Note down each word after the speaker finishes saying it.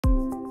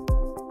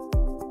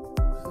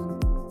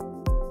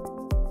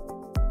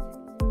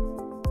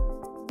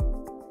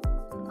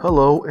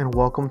Hello and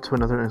welcome to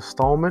another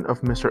installment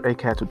of Mr.A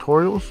CAD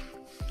tutorials.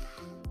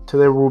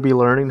 Today we'll be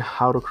learning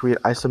how to create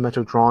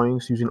isometric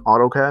drawings using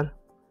AutoCAD.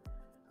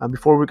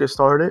 Before we get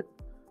started,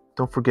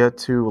 don't forget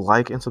to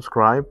like and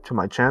subscribe to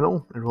my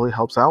channel. It really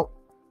helps out.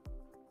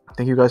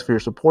 Thank you guys for your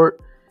support.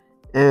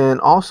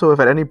 And also, if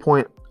at any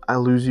point I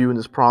lose you in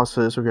this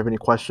process or if you have any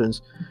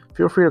questions,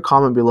 feel free to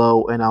comment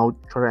below and I'll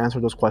try to answer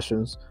those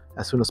questions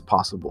as soon as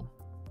possible.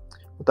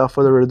 Without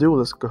further ado,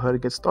 let's go ahead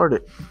and get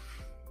started.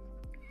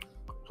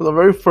 So the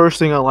very first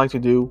thing I like to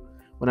do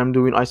when I'm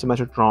doing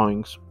isometric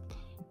drawings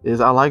is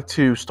I like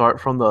to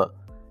start from the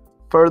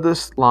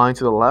furthest line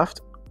to the left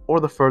or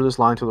the furthest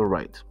line to the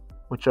right,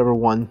 whichever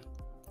one.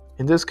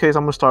 In this case,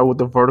 I'm going to start with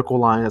the vertical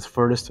line that's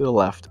furthest to the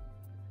left.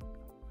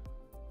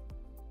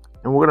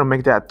 And we're going to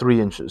make that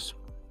 3 inches.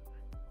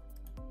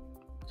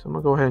 So I'm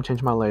going to go ahead and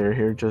change my layer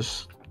here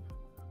just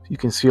so you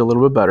can see a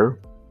little bit better.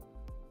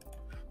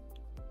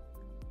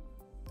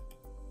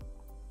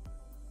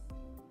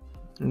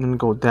 And then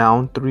go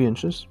down 3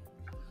 inches.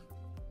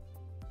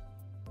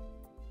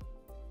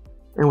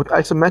 And with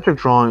isometric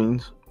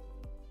drawings,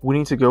 we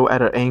need to go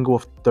at an angle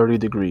of 30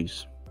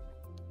 degrees.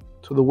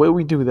 So the way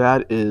we do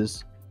that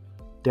is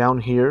down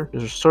here,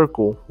 there's a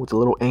circle with a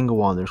little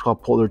angle on there. It's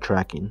called polar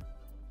tracking.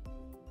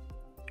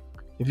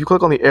 If you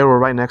click on the arrow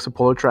right next to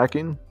polar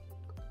tracking,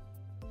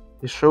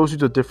 it shows you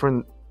the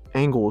different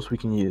angles we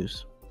can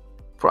use.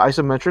 For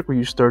isometric, we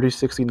use 30,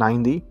 60,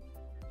 90.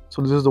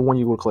 So this is the one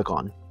you will click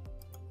on.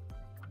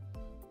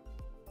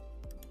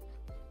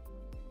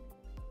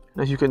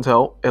 As you can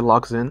tell, it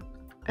locks in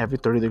every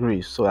 30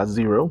 degrees, so that's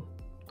 0.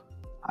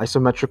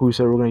 Isometric, we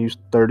said we're going to use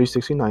 30,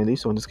 60, 90,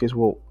 so in this case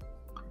we'll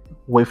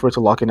wait for it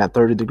to lock in at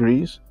 30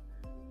 degrees.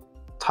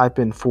 Type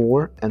in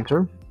 4,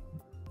 enter.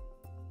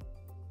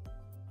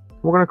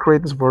 We're going to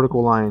create this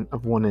vertical line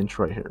of 1 inch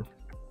right here.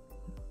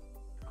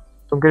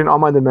 So I'm getting all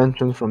my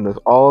dimensions from this.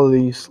 All of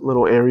these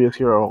little areas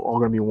here are all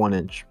going to be 1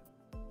 inch.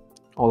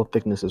 All the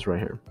thicknesses right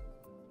here.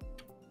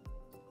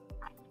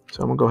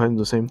 So I'm going to go ahead and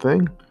do the same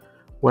thing.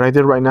 What I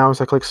did right now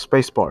is I click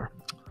spacebar.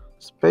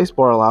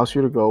 Spacebar allows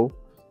you to go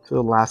to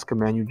the last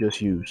command you just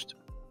used.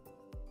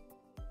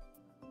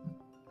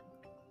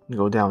 You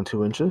go down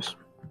 2 inches.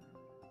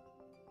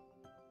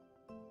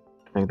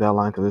 Make that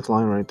line to this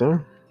line right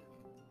there.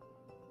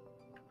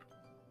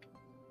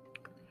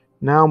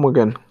 Now I'm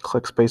going to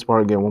click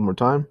spacebar again one more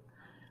time.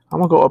 I'm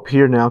going to go up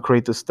here now,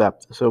 create this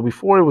step. So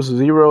before it was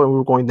 0 and we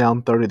were going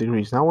down 30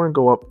 degrees. Now we're going to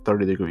go up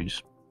 30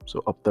 degrees.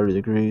 So up 30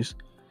 degrees.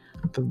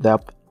 The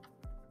depth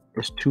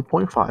is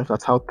 2.5.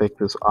 That's how thick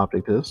this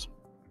object is.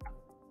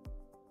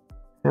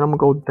 And I'm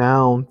going to go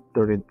down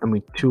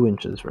 2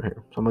 inches right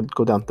here. So I'm going to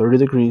go down 30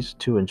 degrees,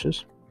 2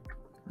 inches.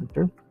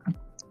 Enter. And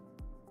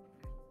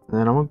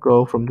then I'm going to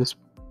go from this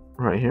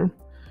right here.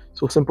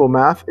 So simple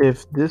math,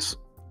 if this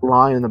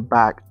line in the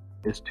back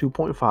is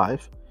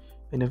 2.5,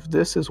 and if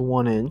this is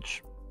 1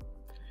 inch,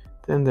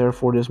 then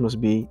therefore this must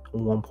be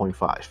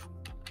 1.5.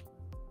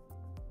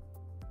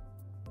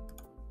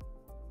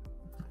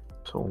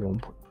 So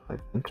 1.5,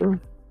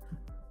 enter.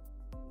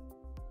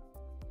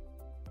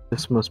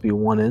 This must be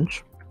 1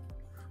 inch.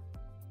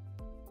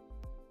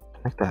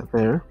 Connect that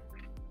there.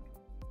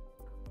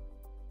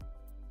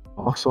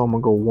 Also, I'm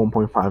going to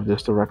go 1.5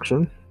 this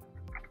direction.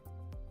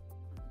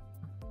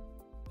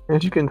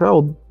 As you can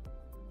tell,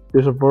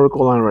 there's a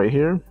vertical line right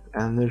here,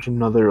 and there's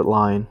another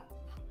line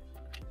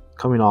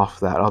coming off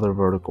that other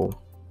vertical.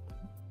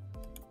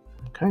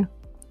 Okay.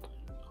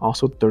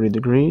 Also 30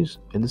 degrees,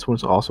 and this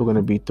one's also going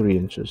to be 3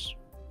 inches.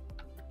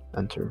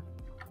 Enter.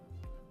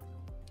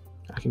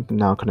 I can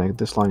now connect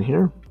this line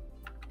here.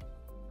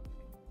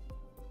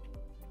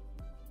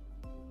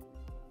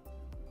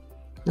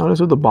 Now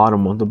let's do the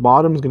bottom one. The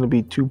bottom is going to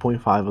be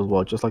 2.5 as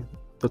well, just like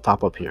the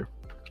top up here.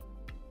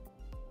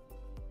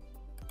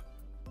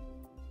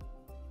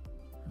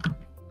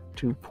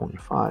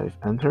 2.5,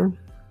 enter.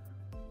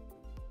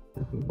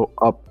 Go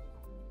up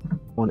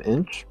 1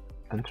 inch,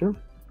 enter.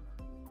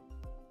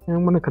 And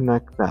I'm going to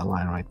connect that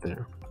line right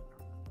there.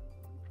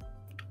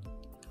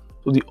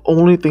 So the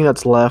only thing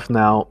that's left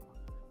now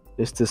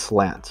is this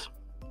slant.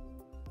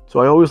 So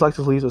I always like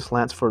to leave the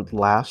slants for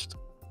last,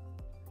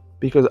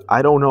 because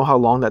I don't know how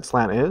long that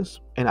slant is,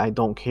 and I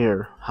don't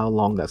care how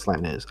long that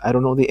slant is. I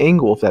don't know the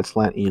angle of that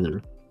slant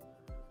either.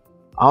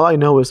 All I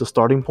know is the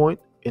starting point,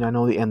 and I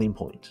know the ending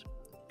point.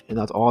 And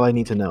that's all I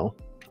need to know.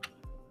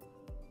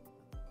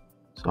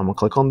 So I'm going to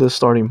click on this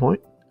starting point.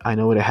 I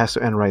know it has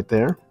to end right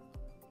there.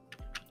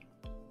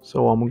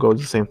 So I'm going to go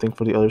do the same thing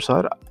for the other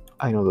side.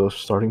 I know the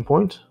starting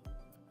point.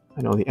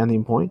 I know the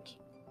ending point.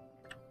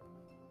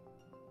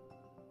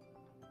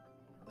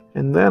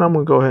 And then I'm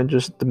going to go ahead and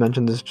just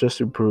dimension this just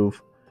to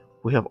prove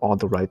we have all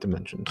the right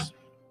dimensions.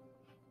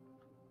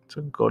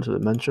 So go to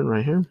dimension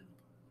right here.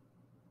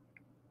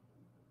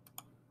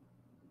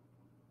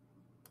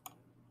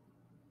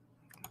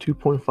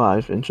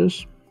 .5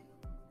 inches.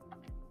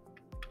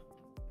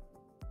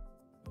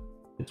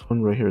 This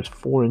one right here is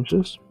 4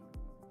 inches.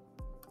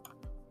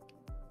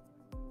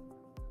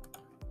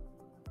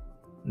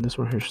 And this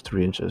one here is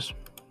 3 inches.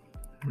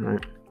 All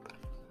right.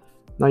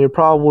 Now you're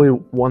probably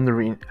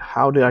wondering,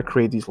 how did I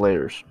create these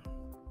layers?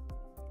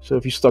 So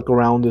if you stuck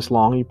around this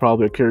long, you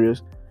probably are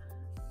curious.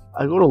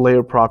 I go to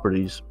layer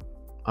properties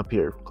up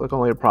here. Click on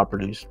layer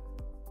properties.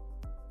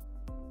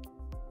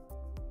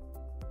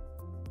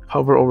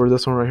 Hover over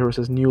this one right here where it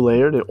says new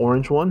layer, the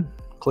orange one.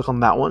 Click on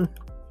that one.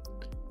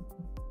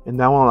 And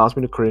that one allows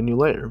me to create a new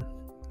layer.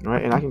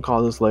 Right? And I can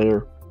call this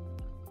layer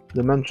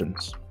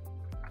dimensions.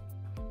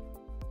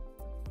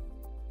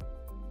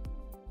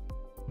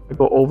 If I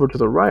go over to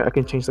the right, I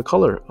can change the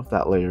color of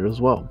that layer as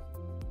well.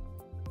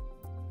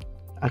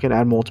 I can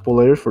add multiple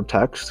layers for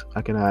text.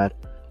 I can add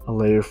a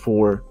layer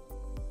for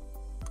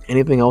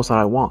anything else that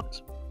I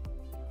want.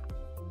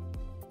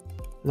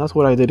 And that's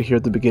what I did here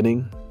at the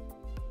beginning.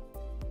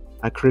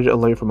 I created a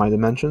layer for my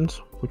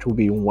dimensions, which will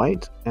be in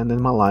white, and then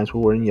my lines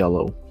will be in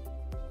yellow.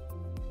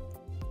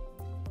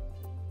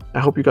 I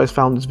hope you guys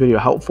found this video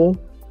helpful.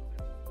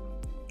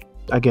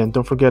 Again,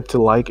 don't forget to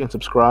like and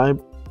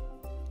subscribe.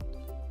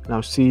 And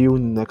I'll see you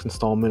in the next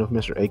installment of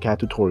Mr. A CAD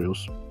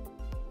Tutorials.